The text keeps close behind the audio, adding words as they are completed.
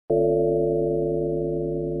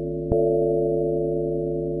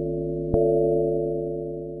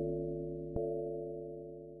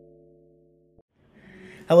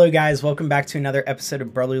Hello guys, welcome back to another episode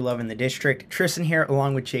of Brotherly Love in the District. Tristan here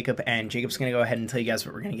along with Jacob, and Jacob's going to go ahead and tell you guys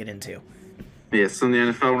what we're going to get into. Yeah, so in the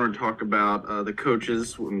NFL, I want to talk about the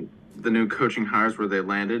coaches, the new coaching hires, where they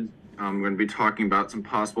landed. I'm going to be talking about some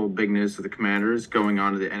possible big news for the Commanders going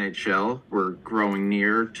on to the NHL. We're growing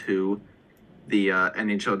near to the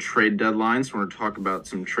NHL trade deadline, so we're going to talk about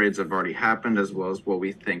some trades that have already happened, as well as what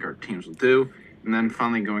we think our teams will do. And then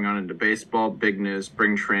finally going on into baseball, big news,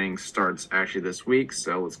 spring training starts actually this week,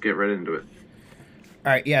 so let's get right into it.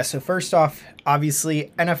 All right, yeah, so first off,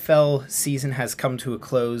 obviously, NFL season has come to a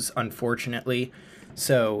close, unfortunately,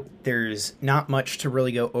 so there's not much to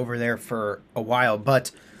really go over there for a while, but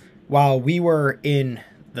while we were in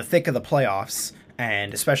the thick of the playoffs,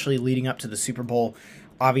 and especially leading up to the Super Bowl,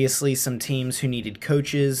 obviously some teams who needed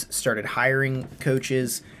coaches started hiring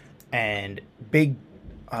coaches, and big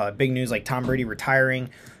news like Tom Brady retiring,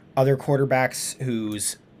 other quarterbacks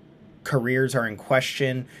whose careers are in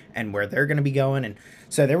question and where they're going to be going. And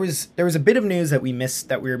so there was a bit of news that we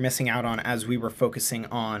were missing out on as we were focusing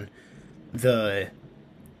on the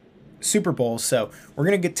Super Bowl. So we're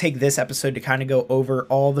going to take this episode to kind of go over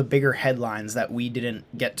all the bigger headlines that we didn't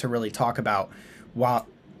get to really talk about while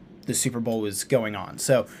the Super Bowl was going on.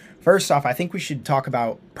 So first off, I think we should talk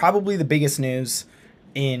about probably the biggest news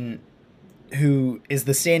in who is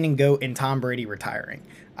the standing GOAT in Tom Brady retiring.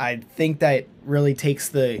 I think that really takes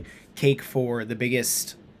the cake for the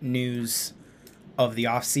biggest news of the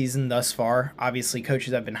offseason thus far. Obviously,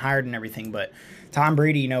 coaches have been hired and everything, but Tom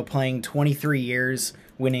Brady, playing 23 years,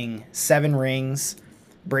 winning 7 rings,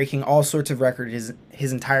 breaking all sorts of records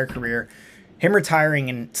his entire career, him retiring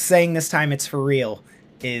and saying this time it's for real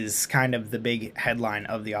is kind of the big headline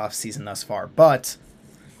of the offseason thus far. But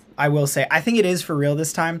I will say, I think it is for real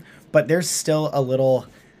this time, but there's still a little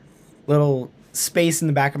space in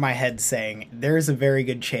the back of my head saying there's a very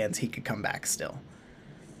good chance he could come back still.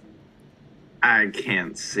 I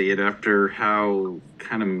can't see it after how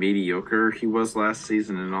kind of mediocre he was last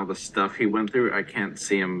season and all the stuff he went through. I can't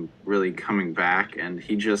see him really coming back, and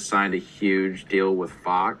he just signed a huge deal with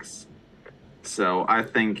Fox. So I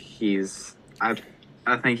think he's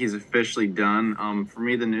officially done. For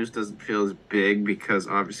me, the news doesn't feel as big because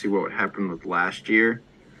obviously what happened with last year.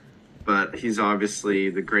 But he's obviously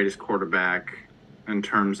the greatest quarterback in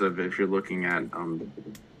terms of if you're looking at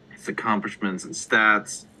his accomplishments and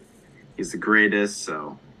stats. He's the greatest,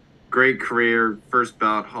 so great career, first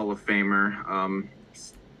ballot Hall of Famer.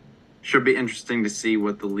 Should be interesting to see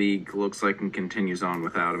what the league looks like and continues on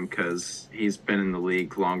without him because he's been in the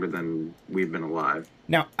league longer than we've been alive.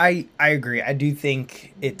 Now, I agree. I do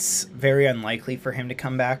think it's very unlikely for him to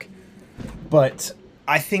come back, but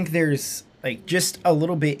I think there's just a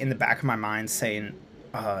little bit in the back of my mind saying,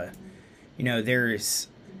 there's,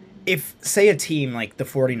 if, say, a team like the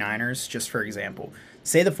 49ers, just for example,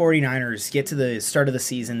 say the 49ers get to the start of the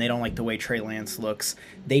season, they don't like the way Trey Lance looks,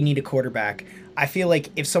 they need a quarterback. I feel like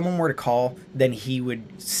if someone were to call, then he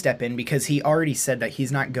would step in because he already said that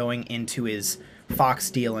he's not going into his Fox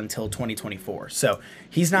deal until 2024. So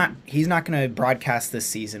he's not going to broadcast this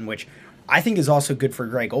season, which I think is also good for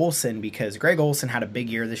Greg Olsen because Greg Olsen had a big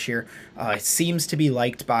year this year. Seems to be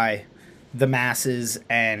liked by the masses,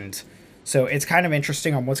 and so it's kind of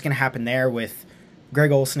interesting on what's going to happen there with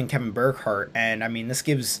Greg Olsen and Kevin Burkhardt. And I mean, this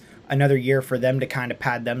gives another year for them to kind of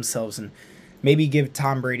pad themselves and maybe give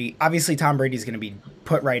Tom Brady. Obviously, Tom Brady's going to be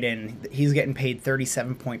put right in. He's getting paid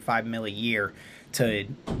 $37.5 million a year to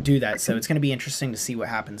do that, so it's going to be interesting to see what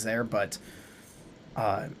happens there. But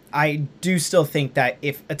I do still think that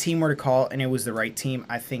if a team were to call and it was the right team,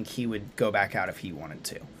 I think he would go back out if he wanted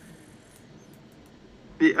to.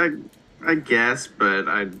 Yeah, I guess, but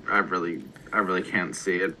I really can't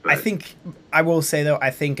see it. But I will say, though,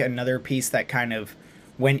 I think another piece that kind of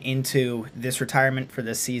went into this retirement for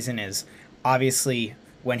this season is obviously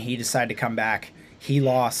when he decided to come back, he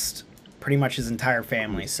lost pretty much his entire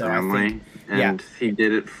family. So I think, he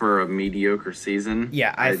did it for a mediocre season.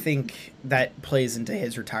 Yeah, I think that plays into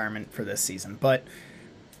his retirement for this season. But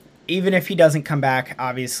even if he doesn't come back,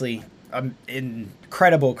 obviously, an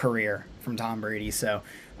incredible career from Tom Brady. So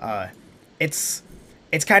it's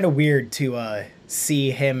kind of weird to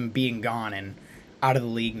see him being gone and out of the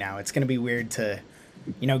league now. It's going to be weird to,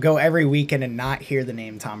 go every weekend and not hear the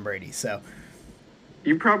name Tom Brady. So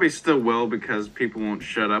you probably still will because people won't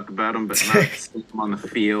shut up about him, but not see him on the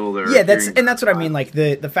field. Or yeah, that's what I mean. Like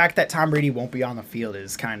the fact that Tom Brady won't be on the field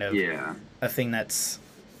is kind of a thing that's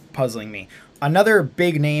puzzling me. Another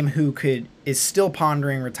big name who is still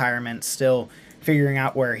pondering retirement, still figuring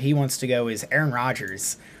out where he wants to go is Aaron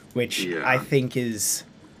Rodgers, which I Yeah. think is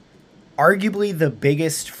arguably the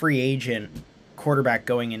biggest free agent quarterback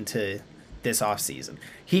going into this offseason.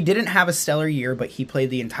 He didn't have a stellar year, but he played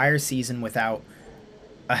the entire season without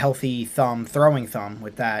a healthy throwing thumb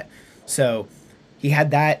with that. So he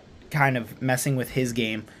had that kind of messing with his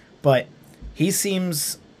game. But he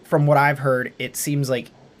seems, from what I've heard, it seems like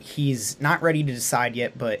he's not ready to decide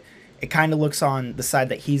yet, but it kind of looks on the side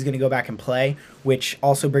that he's going to go back and play, which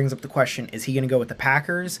also brings up the question, is he going to go with the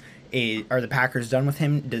Packers? Are the Packers done with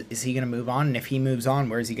him? Is he going to move on? And if he moves on,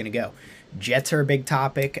 where is he going to go? Jets are a big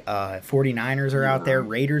topic. 49ers are out there.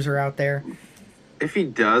 Raiders are out there. If he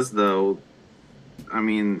does, though, I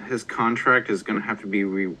mean, his contract is going to have to be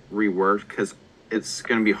reworked because it's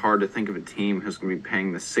going to be hard to think of a team who's going to be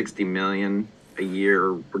paying the $60 million a year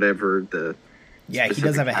or whatever the Yeah, he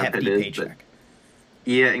does have a specific cap hefty it is, paycheck.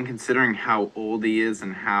 yeah, and considering how old he is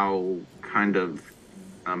and how kind of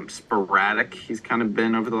sporadic he's kind of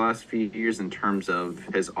been over the last few years in terms of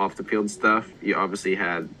his off the field stuff, you obviously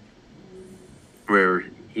had where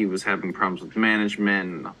he was having problems with management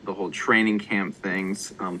and the whole training camp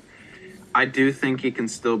things. I do think he can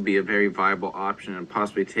still be a very viable option and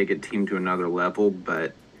possibly take a team to another level,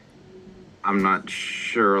 but I'm not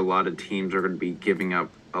sure a lot of teams are going to be giving up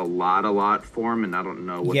a lot for him, and I don't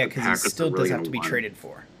know what Yeah, the because Packers he still are really does have going to be want. traded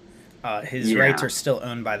for. His Yeah. rights are still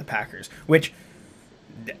owned by the Packers, which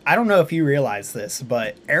I don't know if you realize this,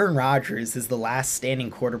 but Aaron Rodgers is the last standing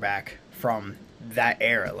quarterback from that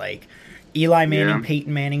era. Like Eli Manning, Yeah.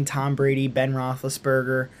 Peyton Manning, Tom Brady, Ben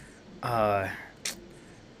Roethlisberger.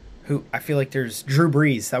 Who I feel like there's Drew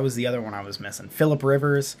Brees. That was the other one I was missing. Phillip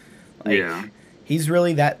Rivers. Like, Yeah. he's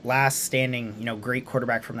really that last standing, great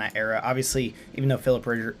quarterback from that era. Obviously, even though Phillip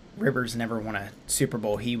Rivers never won a Super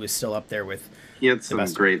Bowl, he was still up there with He had the some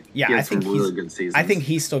best. great, Yeah, he had I think some really good seasons. I think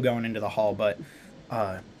he's still going into the Hall, but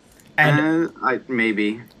and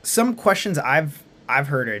maybe. some questions I've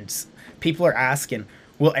heard is people are asking,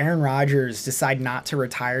 will Aaron Rodgers decide not to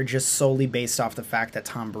retire just solely based off the fact that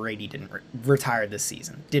Tom Brady didn't retire this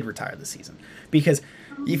season? Did retire this season? Because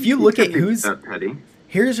if you look at who's that petty.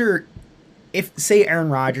 here's your if say Aaron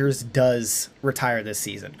Rodgers does retire this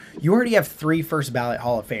season, you already have 3 first ballot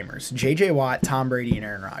Hall of Famers: J.J. Watt, Tom Brady, and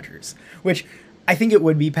Aaron Rodgers. Which I think it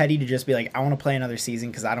would be petty to just be like, I want to play another season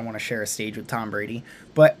because I don't want to share a stage with Tom Brady.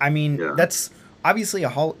 But I mean, Yeah. that's obviously a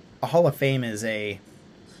Hall of Fame is a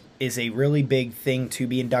really big thing to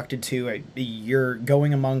be inducted to. You're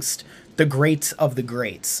going amongst the greats of the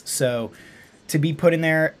greats. So to be put in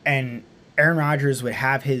there, and Aaron Rodgers would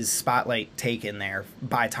have his spotlight taken there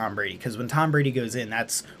by Tom Brady, because when Tom Brady goes in,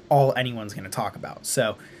 that's all anyone's going to talk about.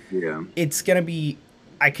 So Yeah. it's going to be,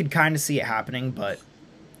 I could kind of see it happening, but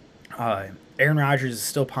Aaron Rodgers is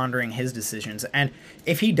still pondering his decisions. And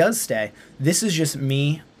if he does stay, this is just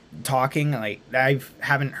me talking. Like, I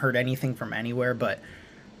haven't heard anything from anywhere, but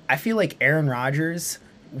I feel like Aaron Rodgers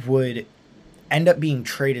would end up being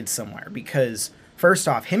traded somewhere because, first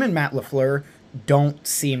off, him and Matt LaFleur don't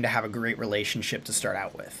seem to have a great relationship to start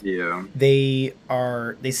out with. Yeah. They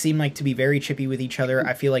seem like to be very chippy with each other.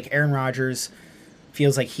 I feel like Aaron Rodgers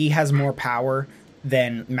feels like he has more power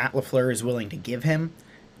than Matt LaFleur is willing to give him.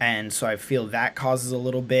 And so I feel that causes a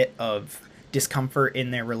little bit of discomfort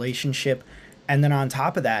in their relationship. And then on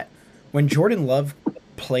top of that, when Jordan Love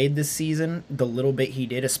played this season, the little bit he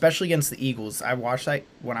did, especially against the Eagles, I watched that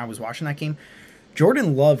when I was watching that game.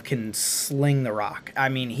 Jordan Love can sling the rock. I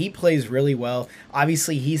mean, he plays really well.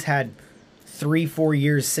 Obviously, he's had 3-4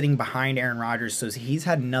 years sitting behind Aaron Rodgers, so he's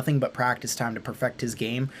had nothing but practice time to perfect his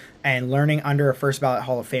game, and learning under a first ballot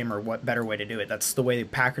Hall of Famer, what better way to do it? That's the way the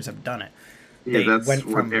Packers have done it. Yeah, They that's went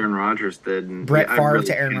what from Aaron Rodgers did. And Brett I Favre really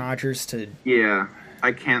to Aaron can't- Rodgers to Yeah,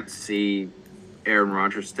 I can't see Aaron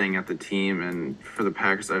Rodgers staying at the team, and for the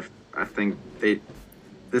Packers, I think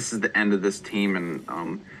this is the end of this team,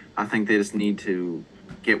 and I think they just need to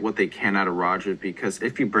get what they can out of Rodgers, because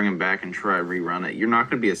if you bring him back and try to rerun it, you're not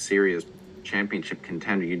going to be a serious championship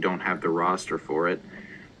contender. You don't have the roster for it.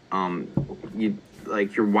 You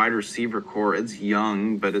like your wide receiver core, it's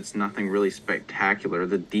young, but it's nothing really spectacular.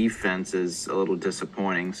 The defense is a little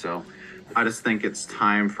disappointing, so I just think it's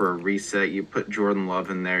time for a reset. You put Jordan Love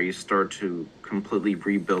in there, you start to completely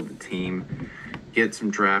rebuild the team, get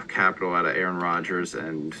some draft capital out of Aaron Rodgers,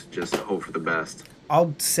 and just hope for the best.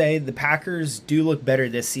 I'll say the Packers do look better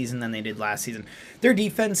this season than they did last season. Their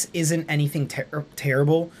defense isn't anything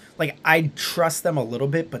terrible. Like, I trust them a little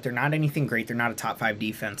bit, but they're not anything great. They're not a top 5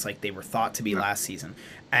 defense like they were thought to be last season.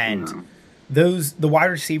 And the wide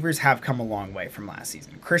receivers have come a long way from last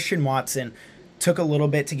season. Christian Watson took a little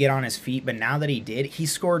bit to get on his feet, but now that he did, he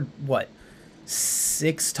scored,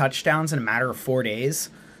 6 touchdowns in a matter of 4 days.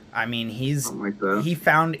 I mean, something like that.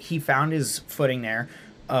 he found his footing there.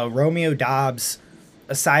 Romeo Dobbs,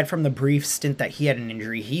 aside from the brief stint that he had an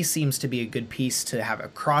injury, he seems to be a good piece to have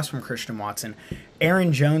across from Christian Watson.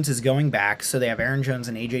 Aaron Jones is going back, so they have Aaron Jones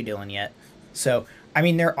and A.J. Dillon yet. So, I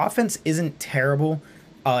mean, their offense isn't terrible.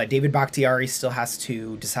 David Bakhtiari still has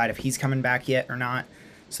to decide if he's coming back yet or not.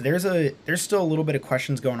 So there's still a little bit of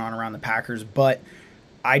questions going on around the Packers, but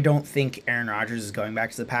I don't think Aaron Rodgers is going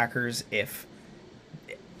back to the Packers. If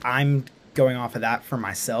I'm going off of that for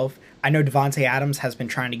myself, I know Devontae Adams has been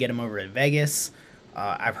trying to get him over to Vegas.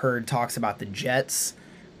 I've heard talks about the Jets,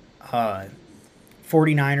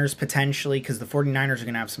 49ers potentially, because the 49ers are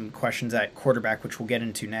going to have some questions at quarterback, which we'll get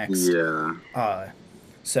into next. Yeah.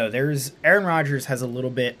 So there's Aaron Rodgers has a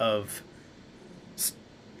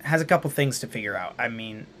couple things to figure out. I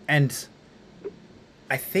mean, and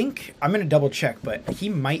I think I'm going to double check, but he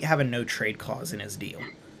might have a no trade clause in his deal.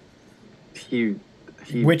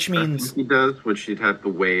 Which means he does, which he'd have to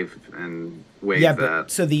waive yeah, that.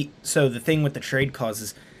 But so the thing with the trade clause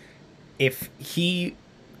is if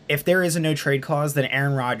there is a no trade clause, then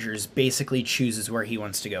Aaron Rodgers basically chooses where he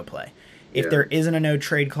wants to go play. If there isn't a no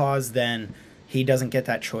trade clause, then he doesn't get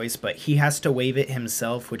that choice, but he has to waive it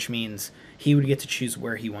himself, which means he would get to choose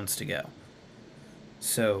where he wants to go.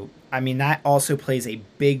 So, I mean, that also plays a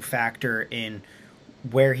big factor in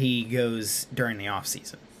where he goes during the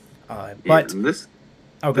offseason. But this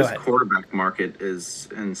go ahead. Quarterback market is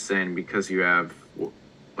insane because you have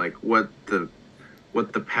like what the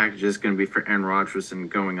package is going to be for Aaron Rodgers and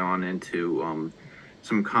going on into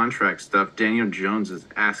some contract stuff. Daniel Jones is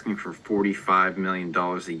asking for $45 million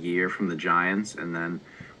a year from the Giants, and then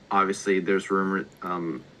obviously there's rumor.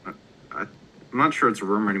 I'm not sure it's a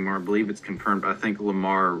rumor anymore. I believe it's confirmed. I think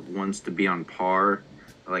Lamar wants to be on par,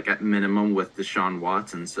 like at minimum, with Deshaun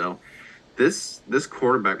Watson. So this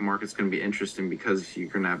quarterback market's going to be interesting because you're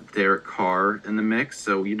going to have Derek Carr in the mix.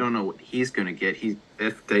 So you don't know what he's going to get.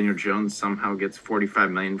 If Daniel Jones somehow gets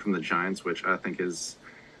 $45 million from the Giants, which I think is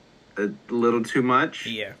a little too much.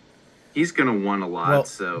 Yeah, he's going to want a lot. Well,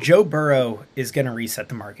 so Joe Burrow is going to reset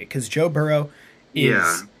the market because Joe Burrow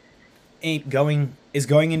is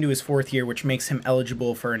going into his 4th year, which makes him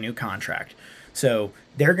eligible for a new contract. So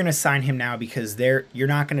they're going to sign him now because you're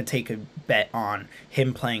not going to take a bet on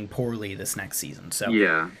him playing poorly this next season.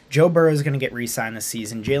 So Joe Burrow is going to get re-signed this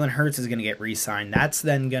season. Jalen Hurts is going to get re-signed. That's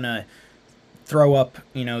then going to throw up,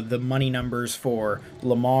 the money numbers for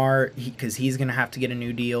Lamar because he's going to have to get a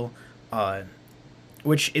new deal,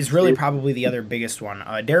 which is really probably the other biggest one.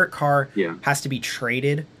 Derek Carr has to be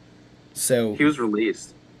traded. So he was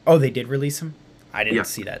released. Oh, they did release him? I didn't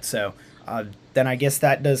see that. So then I guess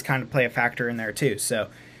that does kind of play a factor in there too. So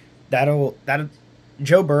that'll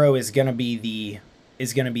Joe Burrow is gonna be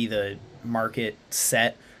the market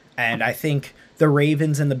set, and I think the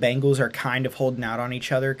Ravens and the Bengals are kind of holding out on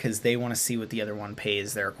each other because they want to see what the other one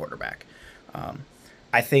pays their quarterback.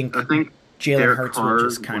 I think Jalen Hurts will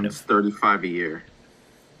just kind of $35 a year.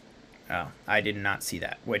 Oh, I did not see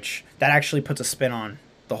that. Which that actually puts a spin on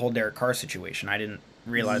the whole Derek Carr situation. I didn't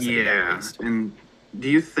realize that. Yeah, and do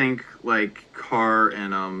you think like Carr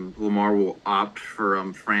and Lamar will opt for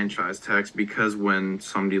franchise tags because when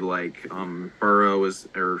somebody like Burrow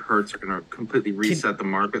or Hurts are going to completely reset the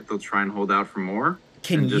market, they'll try and hold out for more?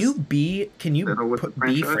 Can you be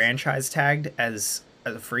franchise tagged as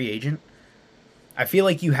a free agent? I feel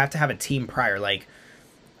like you have to have a team prior. Like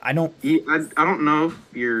I don't know if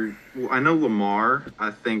you're. Well, I know Lamar.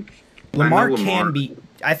 I think Lamar can be.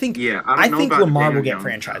 I think Lamar will get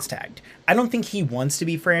franchise tagged. I don't think he wants to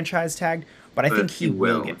be franchise tagged, but I think he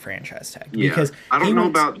will get franchise tagged. Yeah. Because I don't know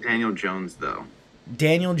about Daniel Jones, though.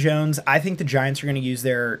 Daniel Jones, I think the Giants are going to use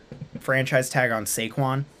their franchise tag on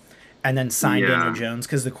Saquon and then sign Daniel Jones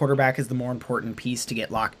because the quarterback is the more important piece to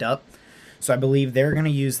get locked up. So I believe they're going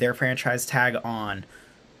to use their franchise tag on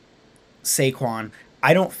Saquon.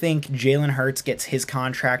 I don't think Jalen Hurts gets his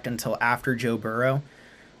contract until after Joe Burrow.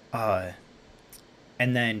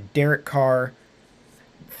 And then Derek Carr,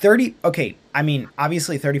 obviously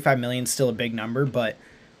 $35 million is still a big number, but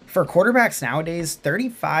for quarterbacks nowadays,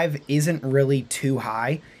 35 isn't really too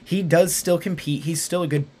high. He does still compete. He's still a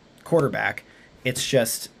good quarterback. It's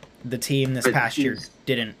just the team this past year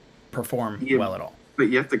didn't perform well at all. But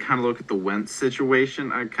you have to kind of look at the Wentz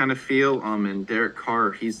situation, I kind of feel. And Derek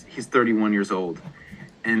Carr, he's 31 years old.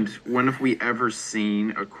 And when have we ever seen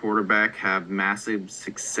a quarterback have massive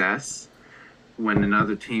success when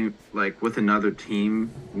another team, with another team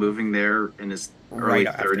moving there in his early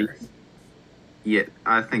 30s? Yeah,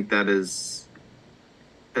 I think that's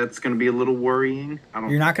going to be a little worrying.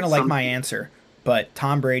 You're not going to like my answer, but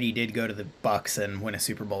Tom Brady did go to the Bucks and win a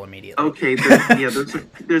Super Bowl immediately. Okay,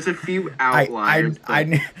 there's a few outliers, but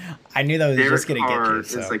I knew that was Derek just gonna get Carr you.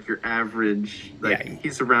 So. is like your average. Like Yeah.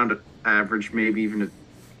 he's around average, maybe even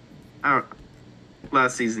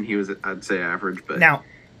last season he was, I'd say, average. But Now,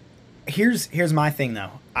 here's my thing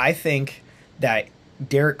though. I think that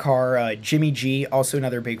Derek Carr, Jimmy G, also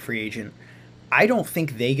another big free agent. I don't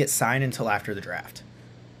think they get signed until after the draft,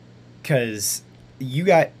 because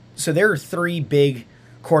there are three big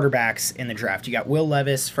quarterbacks in the draft. You got Will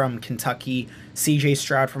Levis from Kentucky, C.J.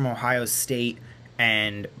 Stroud from Ohio State,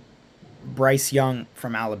 and Bryce Young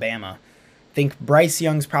from Alabama. I think Bryce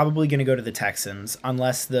Young's probably going to go to the Texans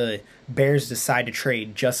unless the Bears decide to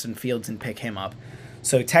trade Justin Fields and pick him up.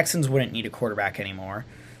 So Texans wouldn't need a quarterback anymore.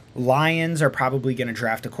 Lions are probably going to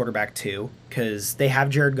draft a quarterback too, because they have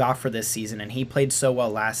Jared Goff for this season, and he played so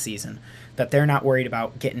well last season that they're not worried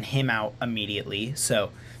about getting him out immediately.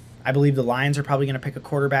 So I believe the Lions are probably going to pick a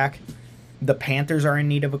quarterback. The Panthers are in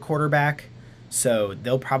need of a quarterback, so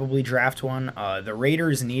they'll probably draft one. The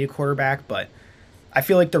Raiders need a quarterback, but I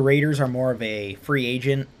feel like the Raiders are more of a free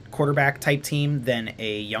agent quarterback type team than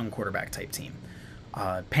a young quarterback type team.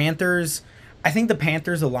 Panthers, I think the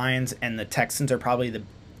Panthers, the Lions, and the Texans are probably the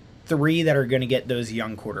three that are going to get those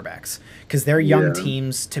young quarterbacks, because they're young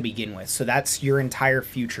teams to begin with. So that's your entire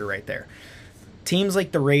future right there. Teams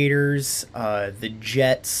like the Raiders, the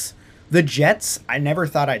Jets. The Jets, I never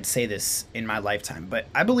thought I'd say this in my lifetime, but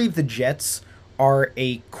I believe the Jets are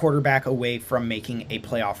a quarterback away from making a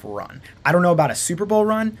playoff run. I don't know about a Super Bowl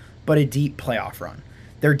run, but a deep playoff run.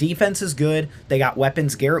 Their defense is good. They got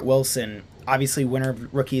weapons. Garrett Wilson, obviously winner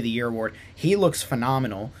of Rookie of the Year award. He looks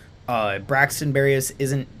phenomenal. Braxton Berrios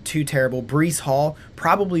isn't too terrible. Breece Hall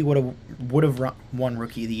probably would have won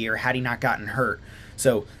Rookie of the Year had he not gotten hurt.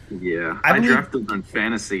 So yeah, I drafted him in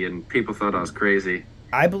fantasy, and people thought I was crazy.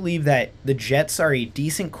 I believe that the Jets are a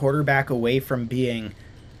decent quarterback away from being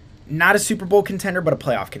not a Super Bowl contender, but a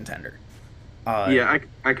playoff contender. Yeah,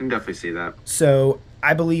 I can definitely see that. So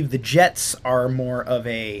I believe the Jets are more of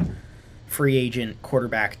a free agent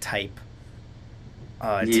quarterback type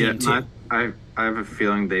team too. I have a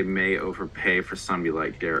feeling they may overpay for somebody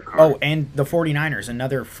like Derek Carr. Oh, and the 49ers,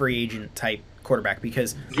 another free agent type quarterback,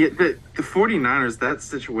 because the 49ers, that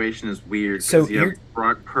situation is weird. So you have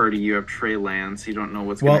Brock Purdy, you have Trey Lance, you don't know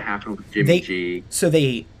what's going to happen with Jimmy G. So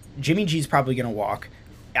Jimmy G's probably going to walk,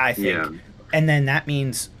 I think. Yeah. And then that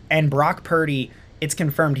means, and Brock Purdy, it's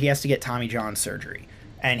confirmed he has to get Tommy John surgery.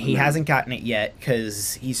 And he hasn't gotten it yet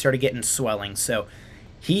because he started getting swelling. So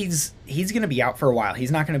he's going to be out for a while.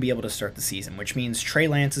 He's not going to be able to start the season, which means Trey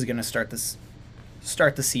Lance is going to start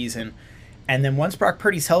the season. And then once Brock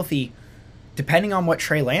Purdy's healthy, depending on what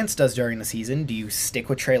Trey Lance does during the season, do you stick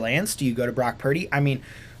with Trey Lance? Do you go to Brock Purdy? I mean,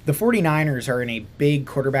 the 49ers are in a big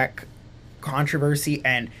quarterback controversy,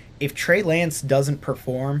 and if Trey Lance doesn't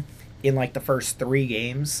perform in like the first 3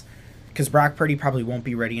 games, because Brock Purdy probably won't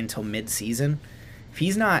be ready until mid-season, if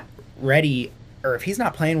he's not ready, or if he's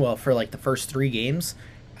not playing well for like the first 3 games,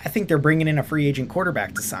 I think they're bringing in a free agent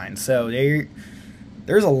quarterback to sign. So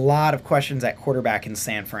there's a lot of questions at quarterback in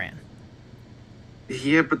San Fran.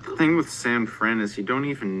 Yeah, but the thing with San Fran is you don't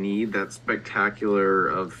even need that spectacular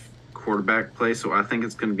of quarterback play, so I think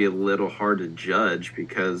it's going to be a little hard to judge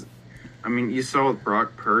because, I mean, you saw with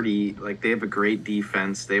Brock Purdy, like, they have a great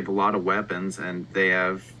defense, they have a lot of weapons, and they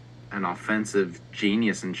have an offensive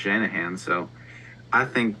genius in Shanahan, so I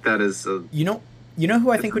think that is a... You know who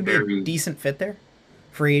I think would be a decent fit there,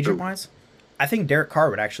 free agent-wise? I think Derek Carr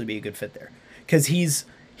would actually be a good fit there, because he's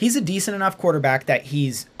a decent enough quarterback that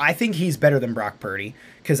I think he's better than Brock Purdy,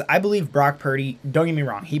 because I believe Brock Purdy, don't get me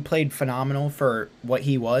wrong, he played phenomenal for what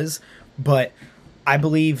he was, but I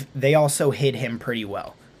believe they also hid him pretty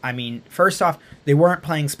well. I mean, first off, they weren't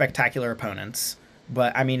playing spectacular opponents,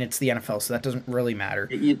 but I mean, it's the NFL, so that doesn't really matter.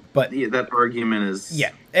 But that argument is...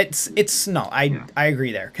 Yeah, it's no, I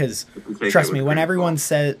agree there, because trust me, when everyone was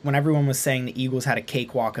saying the Eagles had a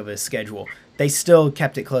cakewalk of a schedule, they still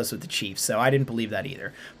kept it close with the Chiefs, so I didn't believe that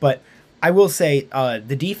either. But I will say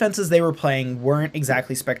the defenses they were playing weren't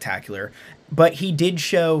exactly spectacular, but he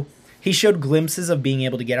showed glimpses of being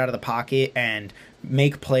able to get out of the pocket and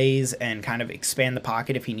make plays and kind of expand the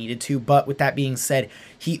pocket if he needed to. But with that being said,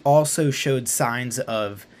 he also showed signs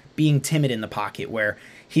of being timid in the pocket, where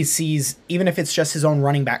he sees, even if it's just his own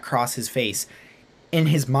running back cross his face, in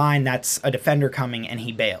his mind that's a defender coming and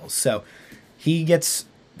he bails. So he gets...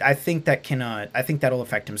 I think that'll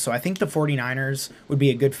affect him. So I think the 49ers would be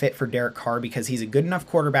a good fit for Derek Carr, because he's a good enough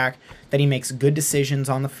quarterback that he makes good decisions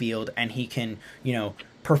on the field, and he can,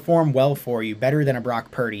 perform well for you, better than a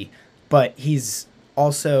Brock Purdy. But he's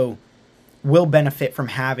also will benefit from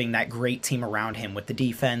having that great team around him with the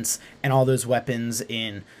defense and all those weapons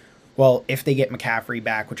in, well, if they get McCaffrey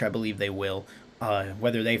back, which I believe they will,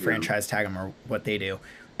 whether they franchise tag him or what they do.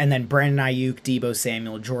 And then Brandon Ayuk, Deebo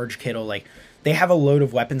Samuel, George Kittle, like they have a load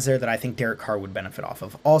of weapons there that I think Derek Carr would benefit off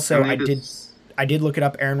of. Also, I did look it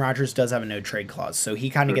up. Aaron Rodgers does have a no trade clause, so he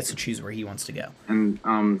kind of gets to choose where he wants to go. And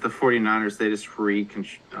the 49ers, they just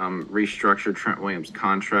restructured Trent Williams'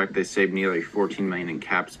 contract. They saved nearly $14 million in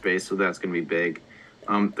cap space, so that's going to be big.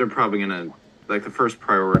 They're probably going to, like, the first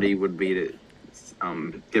priority would be to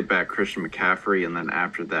get back Christian McCaffrey, and then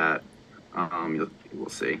after that, we'll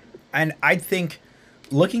see. And I think,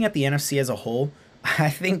 looking at the NFC as a whole, I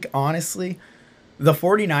think, honestly, the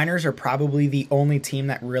 49ers are probably the only team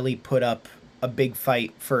that really put up a big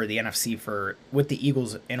fight for the NFC with the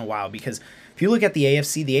Eagles in a while, because if you look at the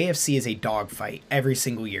AFC is a dogfight every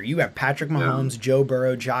single year. You have Patrick Mahomes, Joe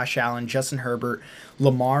Burrow, Josh Allen, Justin Herbert,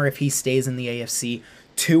 Lamar if he stays in the AFC.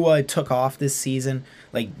 Tua took off this season.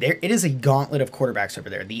 Like it is a gauntlet of quarterbacks over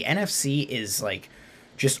there. The NFC is like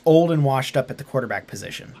just old and washed up at the quarterback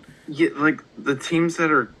position. Yeah, like the teams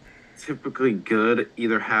that are typically good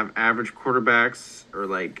either have average quarterbacks or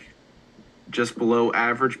like just below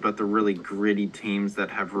average, but they're really gritty teams that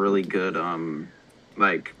have really good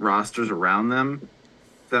like rosters around them.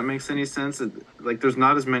 If that makes any sense. Like there's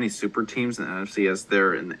not as many super teams in the NFC as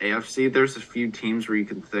there in the AFC. There's a few teams where you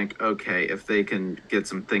can think, okay, if they can get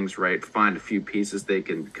some things right, find a few pieces, they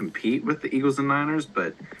can compete with the Eagles and Niners,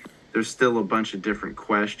 but there's still a bunch of different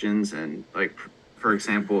questions. And like, for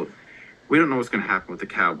example, we don't know what's going to happen with the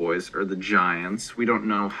Cowboys or the Giants. We don't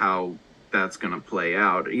know how that's going to play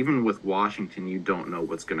out. Even with Washington, you don't know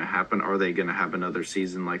what's going to happen. Are they going to have another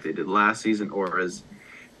season like they did last season, or is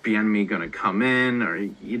Bieniemy going to come in? Or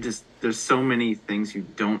there's so many things you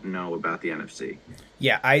don't know about the NFC.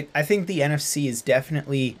 Yeah, I think the NFC is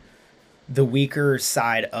definitely the weaker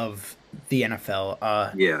side of the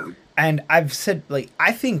NFL. Yeah. And I've said, like,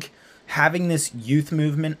 I think having this youth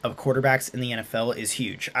movement of quarterbacks in the NFL is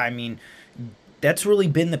huge. I mean, that's really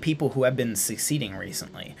been the people who have been succeeding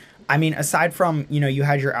recently. I mean, aside from, you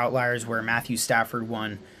had your outliers where Matthew Stafford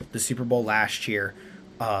won the Super Bowl last year,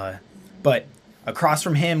 but across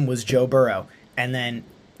from him was Joe Burrow. And then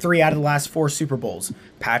 3 out of the last 4 Super Bowls,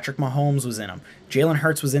 Patrick Mahomes was in them. Jalen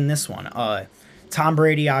Hurts was in this one. Tom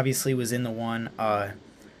Brady obviously was in the one,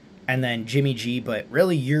 and then Jimmy G. But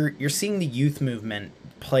really, you're seeing the youth movement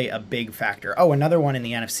play a big factor. Oh, another one in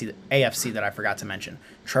the AFC that I forgot to mention,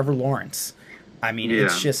 Trevor Lawrence. I mean,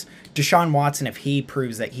 It's just Deshaun Watson, if he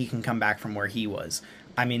proves that he can come back from where he was.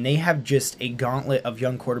 I mean, they have just a gauntlet of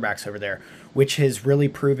young quarterbacks over there, which has really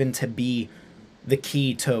proven to be the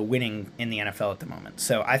key to winning in the NFL at the moment.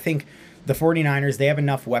 So I think the 49ers, they have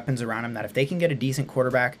enough weapons around them that if they can get a decent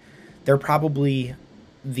quarterback, they're probably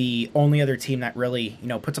the only other team that really,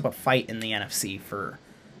 puts up a fight in the NFC for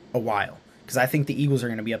a while. Because I think the Eagles are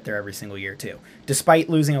going to be up there every single year, too. Despite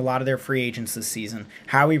losing a lot of their free agents this season,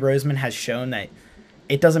 Howie Roseman has shown that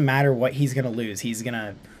it doesn't matter what he's going to lose. He's going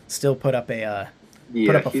to still put up a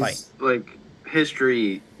fight. Like,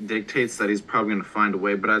 history dictates that he's probably going to find a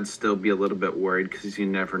way, but I'd still be a little bit worried because you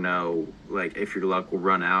never know, like, if your luck will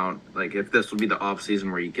run out. Like, if this will be the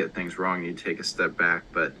offseason where you get things wrong, you take a step back.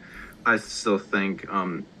 But I still think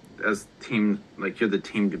as team, like, you're the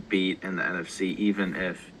team to beat in the NFC, even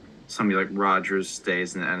if somebody like Rodgers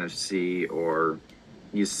stays in the NFC or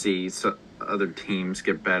you see other teams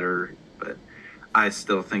get better. But I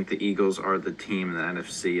still think the Eagles are the team in the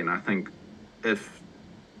NFC, and I think if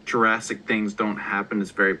drastic things don't happen,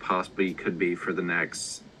 it's very possible you could be for the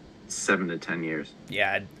next 7 to 10 years.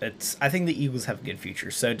 Yeah, I think the Eagles have a good future.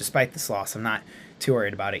 So despite this loss, I'm not too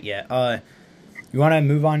worried about it yet. You want to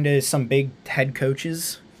move on to some big head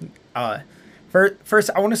coaches? First,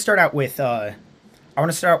 I want to start out with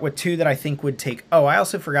 2 that I think would take. Oh, I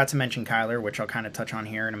also forgot to mention Kyler, which I'll kind of touch on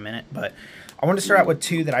here in a minute. But I want to start out with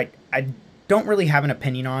 2 that I don't really have an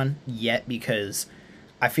opinion on yet because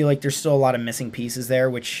I feel like there's still a lot of missing pieces there,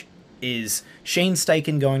 which is Shane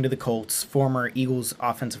Steichen going to the Colts, former Eagles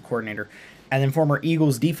offensive coordinator, and then former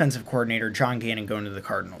Eagles defensive coordinator John Gannon going to the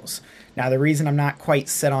Cardinals. Now, the reason I'm not quite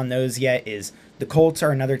set on those yet is the Colts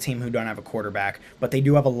are another team who don't have a quarterback, but they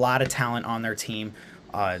do have a lot of talent on their team.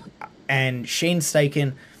 And Shane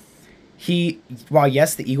Steichen, while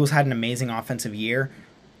yes, the Eagles had an amazing offensive year,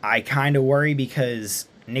 I kind of worry because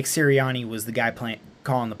Nick Sirianni was the guy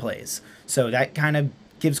calling the plays. So that kind of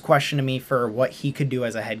gives question to me for what he could do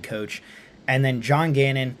as a head coach. And then John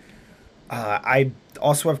Gannon, I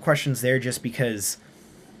also have questions there just because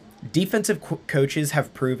defensive coaches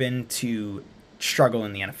have proven to struggle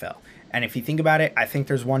in the NFL. And if you think about it, I think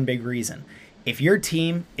there's one big reason. if your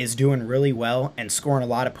team is doing really well and scoring a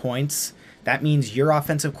lot of points, that means your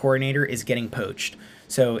offensive coordinator is getting poached.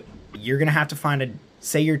 So you're going to have to find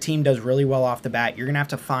say your team does really well off the bat, you're going to have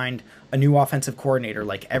to find a new offensive coordinator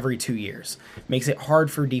like every 2 years. Makes it hard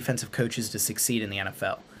for defensive coaches to succeed in the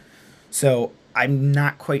NFL. So I'm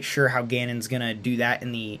not quite sure how Gannon's going to do that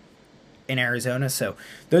in Arizona. So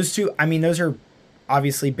those two, I mean, those are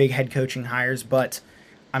obviously big head coaching hires, but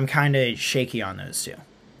I'm kind of shaky on those two.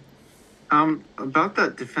 About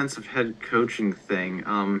that defensive head coaching thing,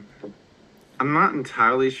 I'm not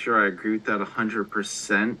entirely sure I agree with that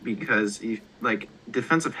 100% because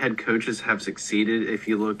defensive head coaches have succeeded. If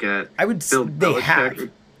you look at I would Bill they Belichick, have,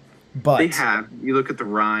 but they have. You look at the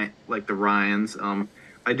Ryans.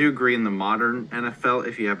 I do agree in the modern NFL,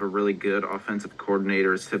 if you have a really good offensive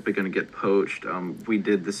coordinator, it's typically going to get poached. We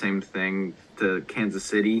did the same thing to Kansas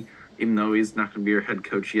City, even though he's not going to be your head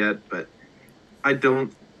coach yet. But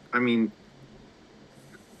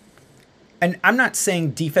and I'm not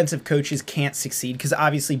saying defensive coaches can't succeed because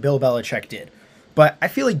obviously Bill Belichick did. But I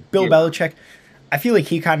feel like Belichick, I feel like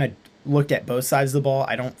he kind of looked at both sides of the ball.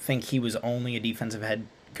 I don't think he was only a defensive head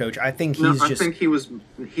coach. I think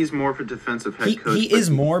he's more of a defensive head coach. He is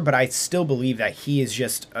more, but I still believe that he is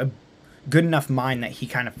just a good enough mind that he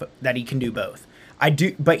can do both.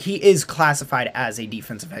 But he is classified as a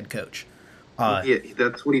defensive head coach. Yeah,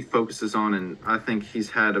 that's what he focuses on, and I think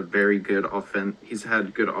he's had a very good He's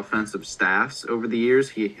had good offensive staffs over the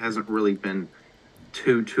years. He hasn't really been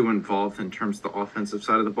too involved in terms of the offensive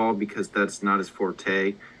side of the ball because that's not his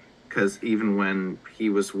forte. Because even when he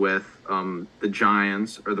was with the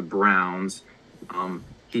Giants or the Browns,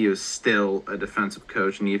 he was still a defensive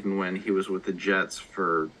coach, and even when he was with the Jets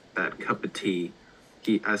for that cup of tea,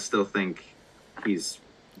 I still think he's.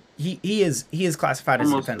 He is classified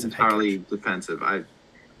as a defensive head coach. Entirely defensive. I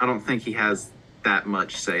don't think he has that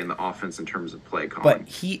much say in the offense in terms of play calling.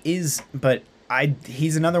 But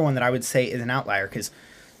he's another one that I would say is an outlier because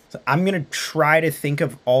I'm gonna try to think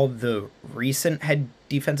of all the recent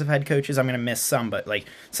defensive head coaches. I'm gonna miss some, but like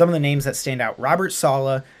some of the names that stand out. Robert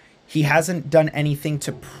Saleh, he hasn't done anything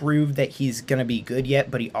to prove that he's gonna be good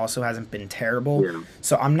yet, but he also hasn't been terrible. Yeah.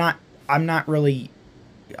 So I'm not really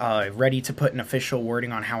ready to put an official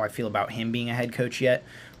wording on how I feel about him being a head coach yet.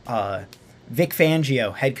 Vic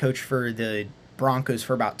Fangio, head coach for the Broncos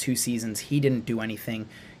for about 2 seasons. He didn't do anything.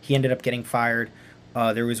 He ended up getting fired.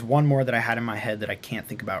 There was one more that I had in my head that I can't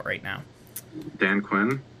think about right now. Dan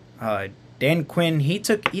Quinn. Dan Quinn, he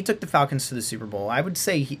took the Falcons to the Super Bowl. I would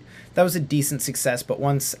say that was a decent success, but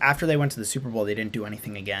after they went to the Super Bowl, they didn't do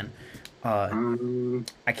anything again.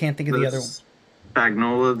 I can't think of the other.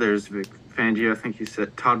 Spagnuolo, there's Vic Fangio, I think you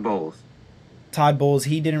said Todd Bowles. Todd Bowles,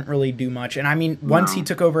 he didn't really do much. And I mean, once he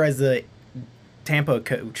took over as the Tampa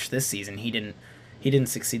coach this season, he didn't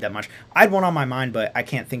succeed that much. I had one on my mind, but I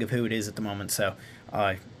can't think of who it is at the moment, so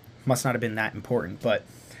must not have been that important. But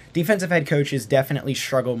defensive head coaches definitely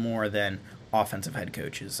struggle more than offensive head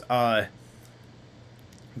coaches.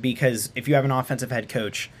 Because if you have an offensive head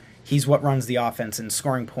coach, he's what runs the offense, and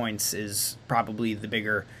scoring points is probably the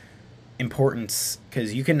bigger importance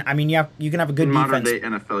because you can have a good defense. Modern day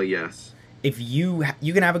NFL, yes. If you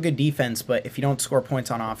can have a good defense, but if you don't score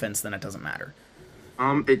points on offense, then it doesn't matter.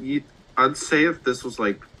 I'd say if this was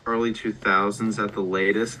like early 2000s at the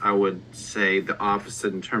latest, I would say the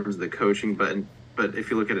opposite in terms of the coaching. But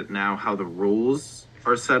if you look at it now, how the rules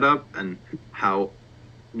are set up and how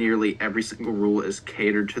nearly every single rule is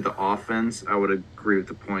catered to the offense, I would agree with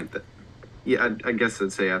the point that. Yeah, I guess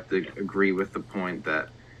I'd say I have to agree with the point that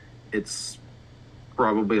it's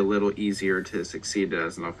probably a little easier to succeed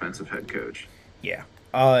as an offensive head coach. Yeah.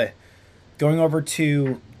 Going over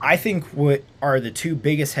to, I think, what are the 2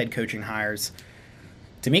 biggest head coaching hires.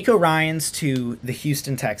 DeMeco Ryans to the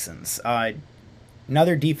Houston Texans.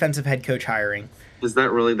 Another defensive head coach hiring. Is that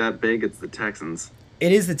really that big? It's the Texans.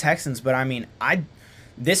 It is the Texans, but I mean,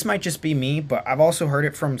 this might just be me, but I've also heard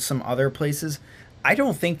it from some other places. I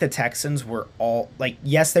don't think the Texans were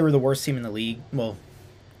yes, they were the worst team in the league. Well,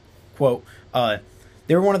 quote,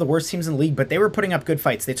 they were one of the worst teams in the league, but they were putting up good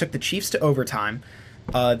fights. They took the Chiefs to overtime.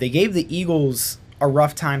 They gave the Eagles a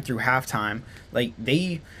rough time through halftime. Like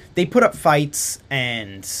they put up fights,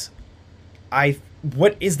 and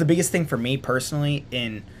what is the biggest thing for me personally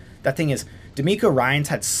in that thing is DeMeco Ryans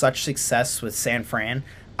had such success with San Fran.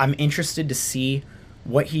 I'm interested to see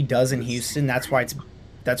what he does in Houston. That's why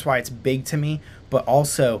it's big to me. But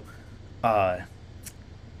also,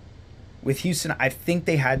 with Houston, I think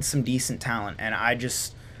they had some decent talent, and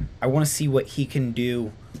I want to see what he can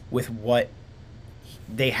do with what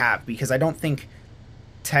they have, because I don't think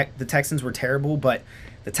the Texans were terrible, but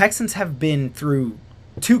the Texans have been through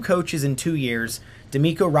 2 coaches in 2 years.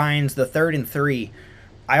 D'Amico Ryan's the third in 3.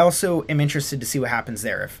 I also am interested to see what happens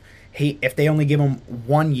there. If they only give him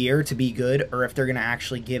 1 year to be good, or if they're going to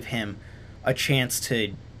actually give him a chance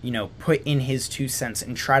to, put in his 2 cents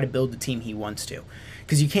and try to build the team he wants to.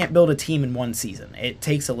 Because you can't build a team in 1 season. It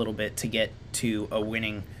takes a little bit to get to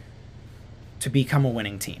become a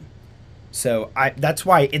winning team. So that's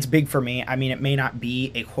why it's big for me. I mean, it may not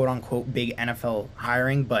be a quote unquote big NFL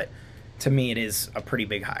hiring, but to me, it is a pretty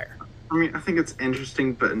big hire. I mean, I think it's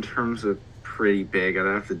interesting, but in terms of pretty big, I'd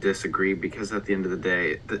have to disagree because at the end of the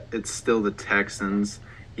day, it's still the Texans.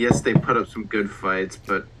 Yes, they put up some good fights,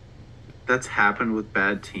 but that's happened with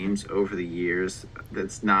bad teams over the years.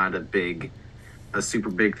 That's not a super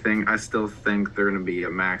big thing. I still think they're going to be a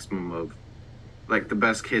maximum of, like, the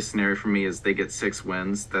best case scenario for me is they get 6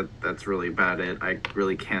 wins. That's really about it. I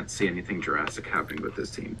really can't see anything drastic happening with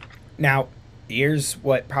this team. Now, here's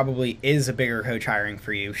what probably is a bigger coach hiring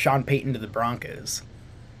for you: Sean Payton to the Broncos.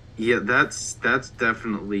 Yeah, that's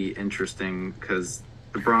definitely interesting because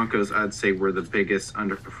the Broncos, I'd say, were the biggest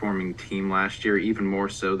underperforming team last year, even more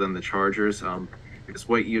so than the Chargers. It's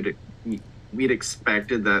what we'd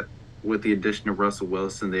expected that with the addition of Russell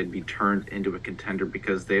Wilson, they'd be turned into a contender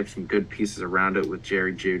because they have some good pieces around it with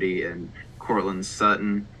Jerry Jeudy and Cortland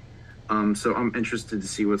Sutton. So I'm interested to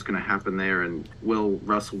see what's going to happen there, and will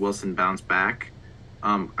Russell Wilson bounce back?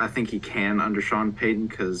 I think he can under Sean Payton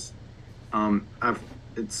because some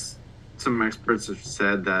experts have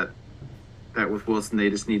said that with Wilson they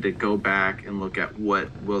just need to go back and look at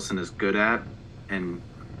what Wilson is good at and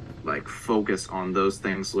like focus on those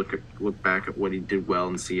things. Look back at what he did well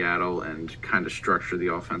in Seattle and kind of structure the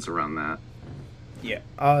offense around that. Yeah,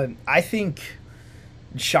 I think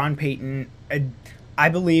Sean Payton. I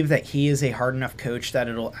believe that he is a hard enough coach that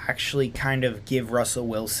it'll actually kind of give Russell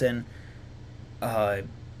Wilson, I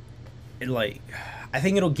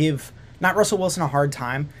think it'll give not Russell Wilson a hard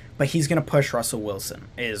time, but he's going to push Russell Wilson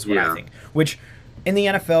is what I think. Which in the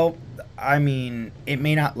NFL, I mean, it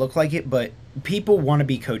may not look like it, but people want to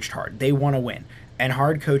be coached hard. They want to win, and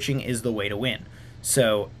hard coaching is the way to win.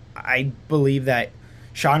 So I believe that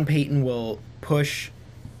Sean Payton will push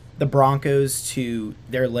the Broncos to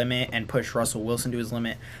their limit and push Russell Wilson to his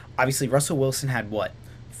limit. Obviously, Russell Wilson had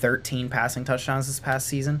 13 passing touchdowns this past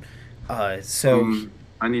season. I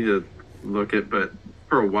need to look at, but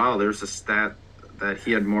for a while there's a stat that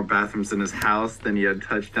he had more bathrooms in his house than he had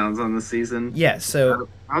touchdowns on the season. Yeah, so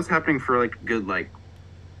that was happening for like a good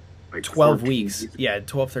 12 weeks. Yeah,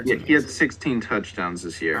 12, 13 weeks. He had 16 touchdowns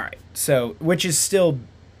this year. All right. So, which is still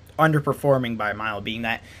underperforming by a mile, being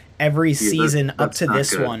that every season up to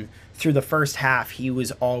this one, through the first half, he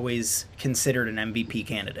was always considered an MVP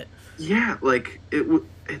candidate. Yeah,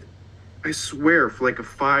 I swear, for like a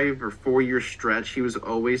 5 or 4 year stretch, he was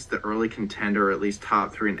always the early contender, or at least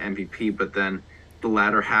top 3 in MVP, but then the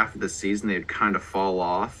latter half of the season, they'd kind of fall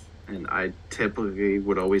off. And I typically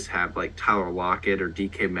would always have like Tyler Lockett or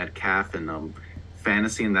DK Metcalf in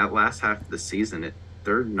fantasy. In that last half of the season,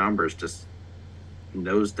 their numbers just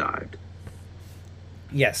nosedived.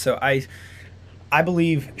 Yeah, so I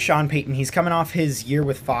believe Sean Payton, he's coming off his year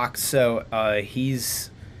with Fox, so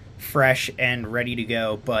he's fresh and ready to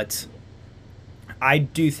go. But I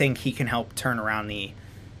do think he can help turn around the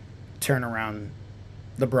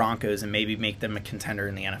Broncos and maybe make them a contender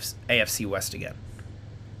in the AFC West again.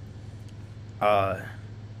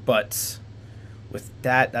 But with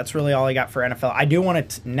that, that's really all I got for NFL. I do want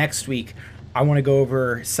to next week. I want to go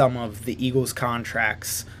over some of the Eagles'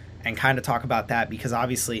 contracts and kind of talk about that because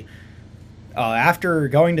obviously, after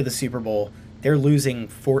going to the Super Bowl, they're losing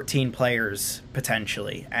 14 players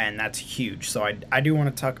potentially, and that's huge. So I do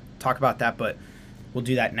want to talk about that, but we'll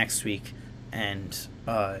do that next week. And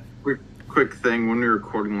quick thing: when we were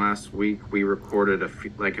recording last week, we recorded a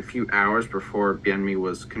few hours before Bieniemy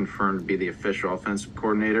was confirmed to be the official offensive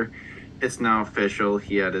coordinator. It's now official.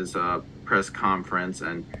 He had his press conference,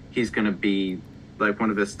 and he's going to be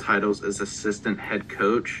one of his titles is assistant head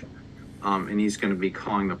coach, and he's going to be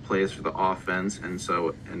calling the plays for the offense. And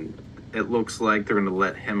it looks like they're going to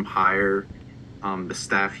let him hire the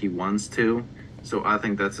staff he wants to. So I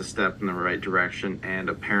think that's a step in the right direction. And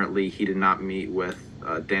apparently, he did not meet with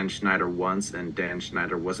Dan Schneider once, and Dan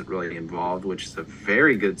Schneider wasn't really involved, which is a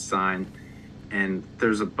very good sign. And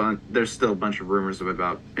there's still a bunch of rumors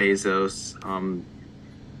about Bezos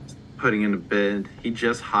putting in a bid. He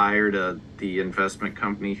just hired the investment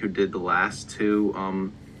company who did the last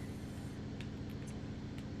two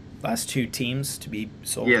teams to be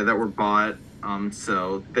sold. Yeah, that were bought.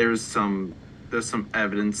 So there's some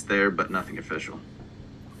evidence there, but nothing official.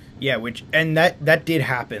 Yeah, and that did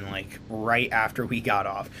happen like right after we got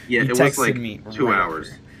off. Yeah, You it was texted like me 2 hours.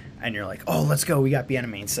 after, and you're like, "Oh, let's go. We got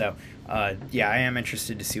Bieniemy." So, yeah, I am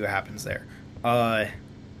interested to see what happens there. But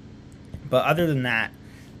other than that,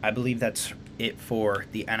 I believe that's it for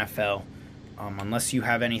the NFL. Unless you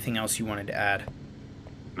have anything else you wanted to add.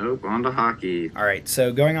 Nope, on to hockey. All right,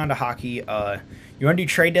 so going on to hockey, you want to do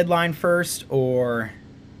trade deadline first, or?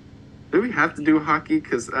 Do we have to do hockey?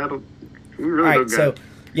 Because we really All right, don't so got.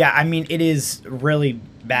 yeah, I mean it is really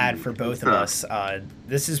bad for both of us.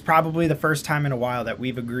 This is probably the first time in a while that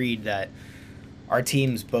we've agreed that our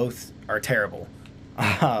teams both are terrible.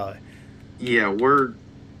 Yeah,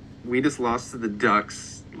 we just lost to the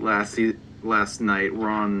Ducks last night. We're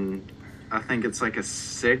on, I think it's like a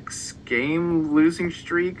 6-game losing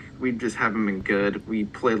streak. We just haven't been good. We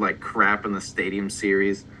played like crap in the Stadium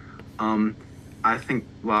Series. I think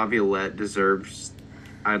Laviolette deserves.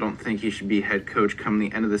 I don't think he should be head coach come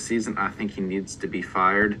the end of the season. I think he needs to be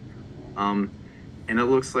fired. And it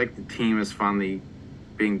looks like the team is finally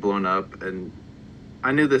being blown up. And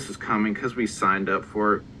I knew this was coming because we signed up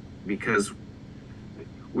for it, because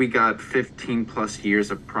we got 15 plus years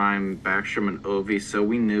of prime Backstrom and Ovi, so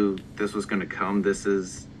we knew this was going to come.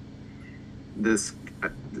 This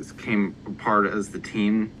came apart as the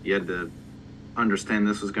team. You had to understand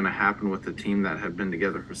this was going to happen with the team that had been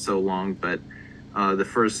together for so long. But the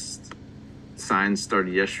first signs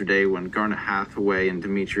started yesterday when Garnet Hathaway and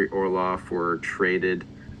Dmitry Orlov were traded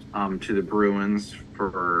to the Bruins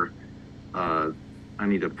for. I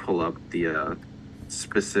need to pull up the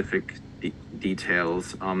specific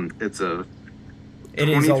details. It's a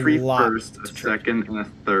 23 first, a second, and a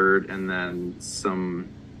third, and then some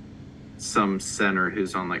center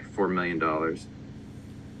who's on like $4 million.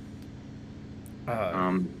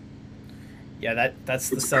 Yeah, that's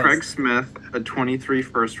the sense. Craig Smith, a 23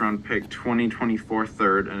 first round pick, 2024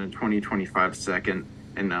 third, and a 2025 second,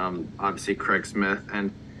 and obviously Craig Smith.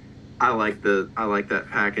 And I like that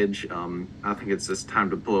package. I think it's just time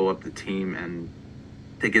to blow up the team, and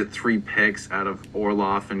to get 3 picks out of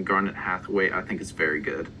Orlov and Garnet Hathaway, I think it's very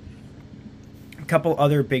good. A couple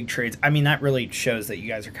other big trades. I mean, that really shows that you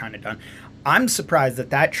guys are kind of done. I'm surprised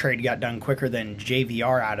that trade got done quicker than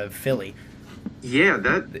JVR out of Philly. Yeah,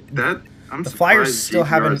 I'm the Flyers still JVR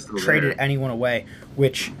haven't traded anyone away,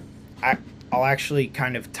 which I'll actually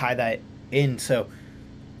kind of tie that in. So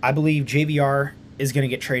I believe JVR is going to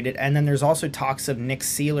get traded, and then there's also talks of Nick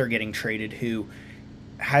Seeler getting traded, who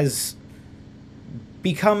has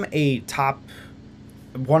become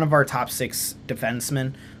one of our top 6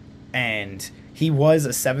 defensemen, and he was a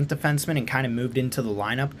 7th defenseman and kind of moved into the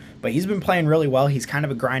lineup, but he's been playing really well. He's kind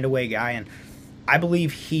of a grind away guy, and I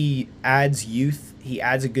believe he adds youth. He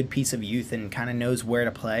adds a good piece of youth and kind of knows where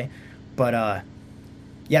to play. But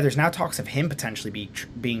yeah, there's now talks of him potentially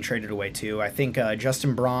being traded away too. I think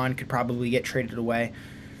Justin Braun could probably get traded away.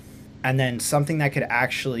 And then something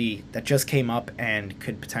that just came up and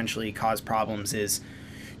could potentially cause problems is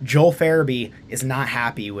Joel Farabee is not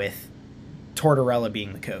happy with Tortorella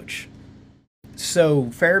being the coach. So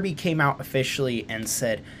Farabee came out officially and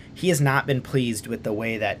said he has not been pleased with the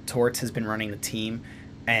way that Torts has been running the team,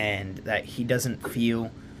 and that he doesn't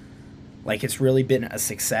feel like it's really been a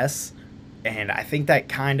success. And I think that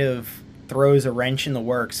kind of throws a wrench in the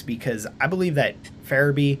works, because I believe that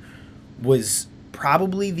Farabee was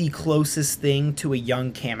probably the closest thing to a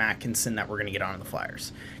young Cam Atkinson that we're going to get on the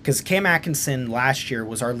Flyers. Because Cam Atkinson last year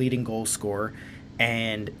was our leading goal scorer,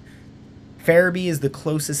 and Farabee is the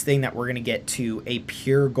closest thing that we're going to get to a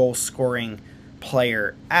pure goal scoring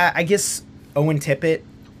player. I guess Owen Tippett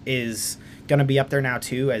is going to be up there now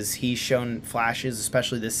too, as he's shown flashes,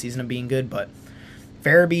 especially this season, of being good. But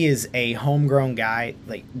Farabee is a homegrown guy.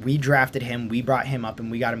 Like, we drafted him, we brought him up, and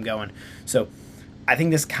we got him going. So I think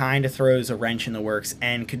this kind of throws a wrench in the works,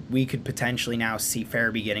 and we could potentially now see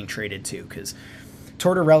Farabee getting traded too, because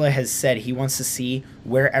Tortorella has said he wants to see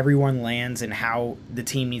where everyone lands and how the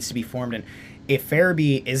team needs to be formed. And if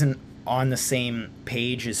Farabee isn't on the same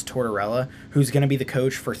page as Tortorella, who's going to be the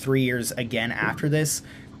coach for 3 years again after this,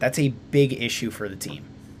 that's a big issue for the team.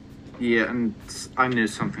 Yeah, and I knew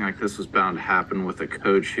something like this was bound to happen with a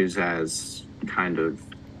coach who's as kind of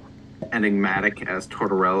enigmatic as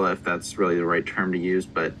Tortorella, if that's really the right term to use.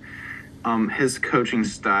 But his coaching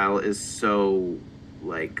style is so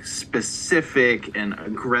specific and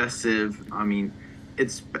aggressive. I mean,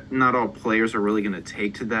 it's not all players are really going to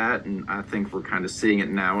take to that, and I think we're kind of seeing it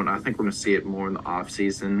now, and I think we're going to see it more in the off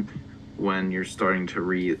season, when you're starting to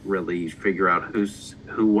really figure out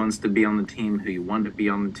who wants to be on the team, who you want to be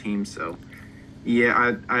on the team. So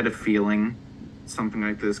yeah, I had a feeling something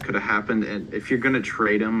like this could have happened. And if you're going to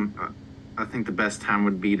trade him, I think the best time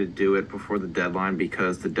would be to do it before the deadline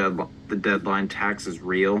because the deadline tax is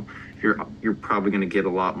real. You're probably going to get a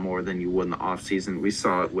lot more than you would in the off season. We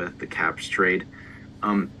saw it with the Caps trade.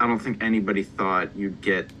 I don't think anybody thought you'd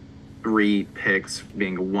get three picks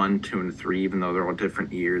being a 1, 2, and 3, even though they're all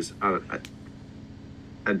different years.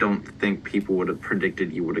 I don't think people would have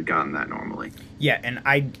predicted you would have gotten that normally. Yeah, and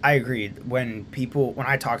I agree. When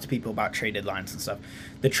I talk to people about trade deadlines and stuff,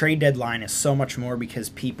 the trade deadline is so much more because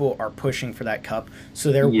people are pushing for that cup,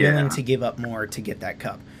 so they're willing to give up more to get that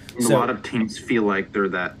cup. A lot of teams feel like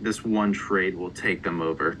this one trade will take them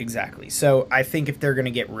over. Exactly. So I think if they're going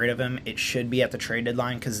to get rid of him, it should be at the trade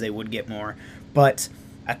deadline because they would get more. But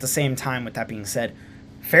at the same time, with that being said,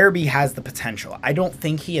 Farabee has the potential. I don't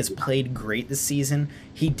think he has played great this season.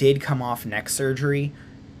 He did come off neck surgery,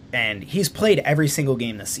 and he's played every single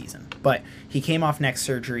game this season. But he came off neck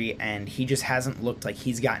surgery, and he just hasn't looked like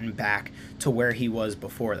he's gotten back to where he was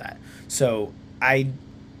before that. So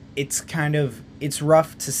it's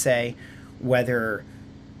rough to say whether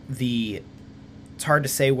it's hard to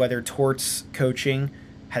say whether Tort's coaching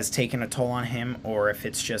has taken a toll on him or if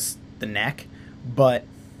it's just the neck, but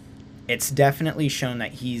it's definitely shown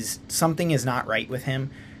that something is not right with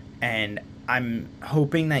him, and I'm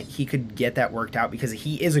hoping that he could get that worked out because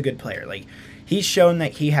he is a good player. Like, he's shown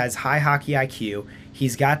that he has high hockey IQ.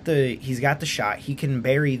 He's got the shot. He can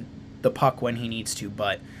bury the puck when he needs to,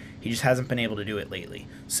 but he just hasn't been able to do it lately.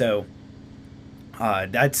 So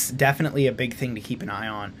that's definitely a big thing to keep an eye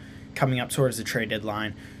on coming up towards the trade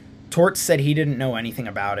deadline. Torts said he didn't know anything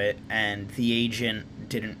about it, and the agent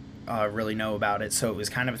didn't really know about it, so it was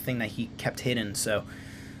kind of a thing that he kept hidden. So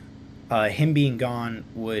him being gone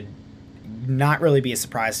would not really be a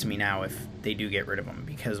surprise to me now if they do get rid of him,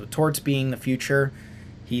 because with Torts being the future,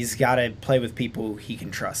 he's got to play with people he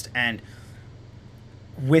can trust. And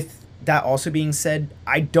with that also being said,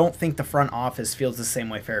 I don't think the front office feels the same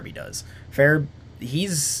way Farabee does.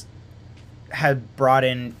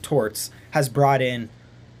 Torts has brought in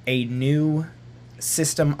a new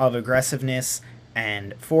system of aggressiveness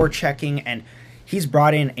and forechecking, and he's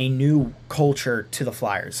brought in a new culture to the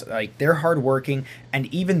Flyers. Like, they're hardworking, and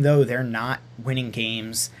even though they're not winning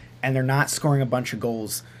games and they're not scoring a bunch of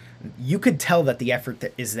goals, you could tell that the effort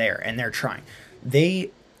that is there, and they're trying.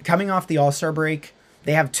 Coming off the All-Star break,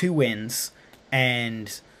 they have 2 wins,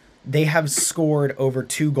 and they have scored over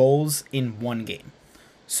 2 goals in 1 game.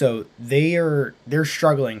 So they're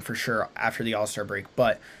struggling for sure after the All-Star break,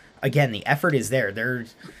 but again, the effort is there.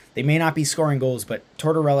 They may not be scoring goals, but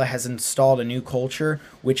Tortorella has installed a new culture,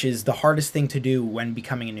 which is the hardest thing to do when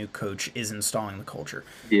becoming a new coach, is installing the culture.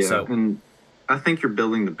 Yeah, and I think you're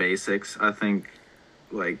building the basics. I think,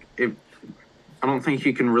 I don't think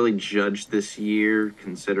you can really judge this year,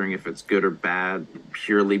 considering if it's good or bad,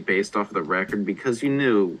 purely based off of the record, because you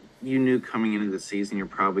knew coming into the season you're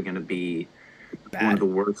probably going to be one of the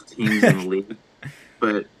worst teams in the league.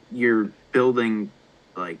 But you're building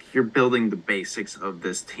the basics of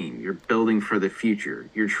this team. You're building for the future.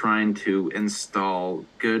 You're trying to install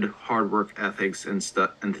good hard work ethics and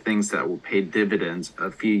stuff and things that will pay dividends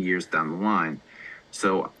a few years down the line.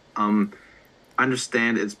 So I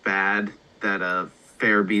understand it's bad that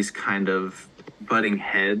Farabee's kind of butting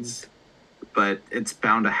heads, but it's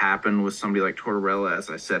bound to happen with somebody like Tortorella. As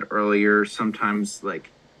I said earlier, sometimes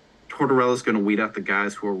Tortorella's going to weed out the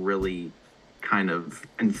guys who are really kind of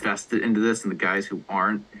invested into this and the guys who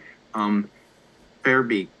aren't.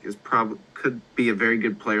 Farabee could be a very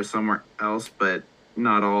good player somewhere else, but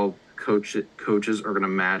not all coaches are going to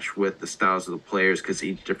match with the styles of the players because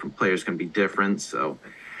each different player is going to be different. So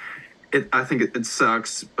I think it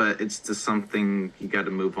sucks, but it's just something you got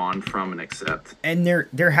to move on from and accept. And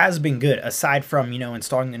there has been good, aside from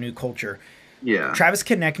installing the new culture. Yeah, Travis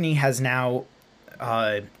Konecny has now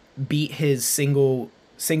beat his single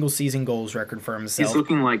season goals record for himself. He's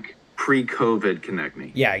looking like pre-COVID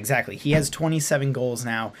Konecny. Yeah, exactly. He has 27 goals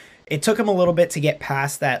now. It took him a little bit to get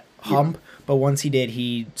past that hump, but once he did,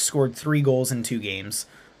 he scored 3 goals in 2 games.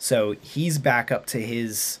 So he's back up to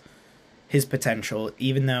his potential,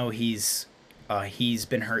 even though he's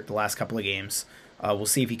been hurt the last couple of games. We'll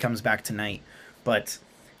see if he comes back tonight, but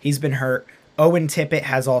he's been hurt. Owen Tippett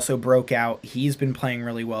has also broke out. He's been playing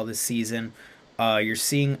really well this season. You're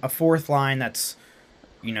seeing a fourth line that's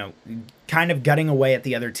kind of gutting away at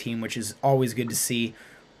the other team, which is always good to see.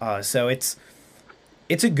 So it's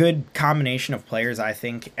a good combination of players, I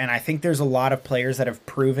think, and I think there's a lot of players that have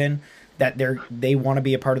proven that they want to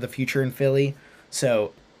be a part of the future in Philly.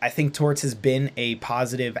 So I think Torts has been a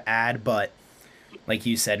positive add, but like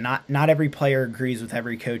you said, not every player agrees with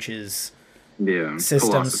every coach's system.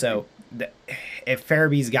 Philosophy. So if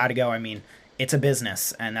Farabee's got to go, I mean, it's a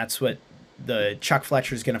business, and that's what the Chuck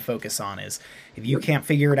Fletcher's going to focus on. Is if you can't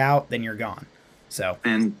figure it out, then you're gone. So,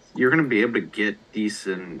 and you're going to be able to get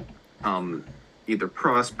decent either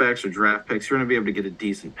prospects or draft picks. You're going to be able to get a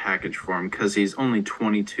decent package for him because he's only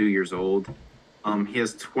 22 years old. He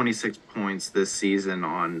has 26 points this season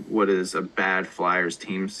on what is a bad Flyers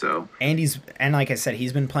team. So, and like I said,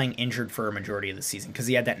 he's been playing injured for a majority of the season because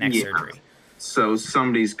he had that neck surgery. So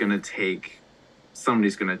somebody's gonna take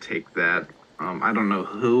that. I don't know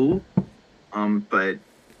who, but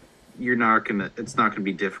it's not gonna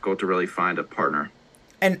be difficult to really find a partner.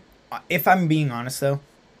 And if I'm being honest though,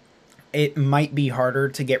 it might be harder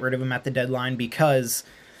to get rid of him at the deadline because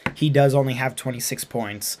he does only have 26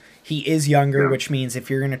 points. He is younger, which means if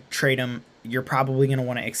you're going to trade him, you're probably going to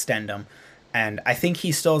want to extend him. And I think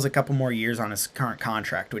he still has a couple more years on his current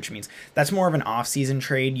contract, which means that's more of an off-season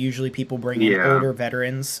trade. Usually people bring in older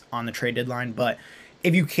veterans on the trade deadline. But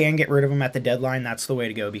if you can get rid of him at the deadline, that's the way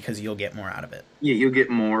to go because you'll get more out of it. Yeah, you'll get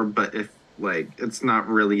more, but if it's not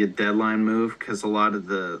really a deadline move because a lot of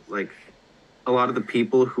the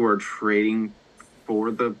people who are trading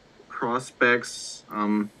for the prospects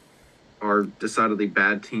are decidedly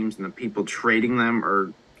bad teams, and the people trading them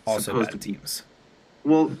are also supposed bad to be teams.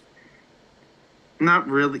 Well, not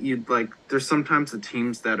really. There's sometimes the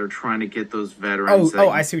teams that are trying to get those veterans.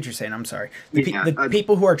 I see what you're saying. I'm sorry. The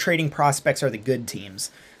people who are trading prospects are the good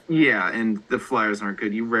teams. Yeah, and the Flyers aren't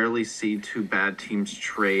good. You rarely see two bad teams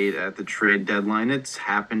trade at the trade deadline. It's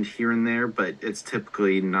happened here and there, but it's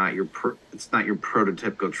typically not your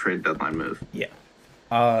prototypical trade deadline move. Yeah.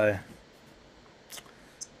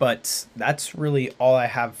 But that's really all I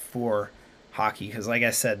have for hockey because, like I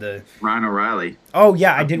said, the Ryan O'Reilly. Oh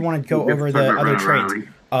yeah, I did want to go over the other trades.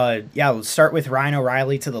 Let's start with Ryan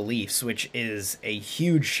O'Reilly to the Leafs, which is a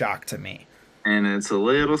huge shock to me. And it's a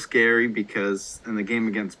little scary because in the game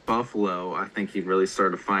against Buffalo, I think he really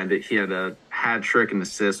started to find it. He had a hat trick and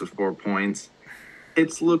assist with 4 points.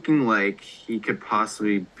 It's looking like he could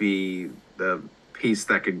possibly be the piece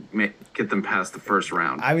that could get them past the first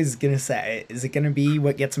round. I was gonna say, is it gonna be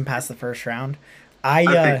what gets them past the first round?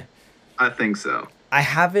 I think so. I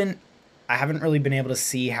haven't really been able to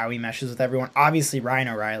see how he meshes with everyone. Obviously, Ryan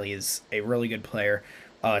O'Reilly is a really good player,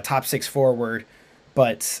 top 6 forward,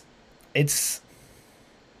 but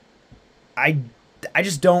I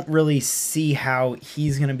just don't really see how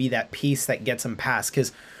he's gonna be that piece that gets him past.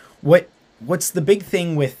 Because what's the big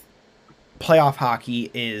thing with playoff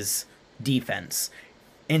hockey is defense.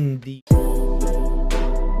 In the